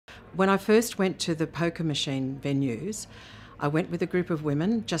When I first went to the poker machine venues, I went with a group of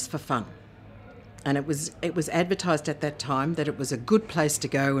women just for fun. And it was advertised at that time that it was a good place to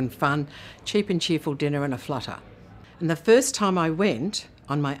go and fun, cheap and cheerful dinner and a flutter. And the first time I went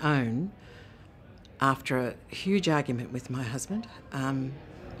on my own, after a huge argument with my husband,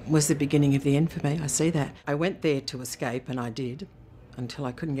 was the beginning of the end for me. I see that. I went there to escape, and I did, until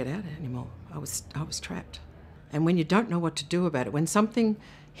I couldn't get out anymore. I was trapped. And when you don't know what to do about it, when something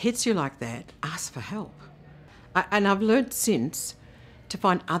hits you like that, ask for help. And I've learned since to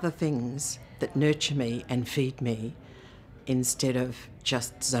find other things that nurture me and feed me instead of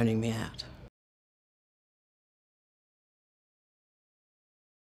just zoning me out.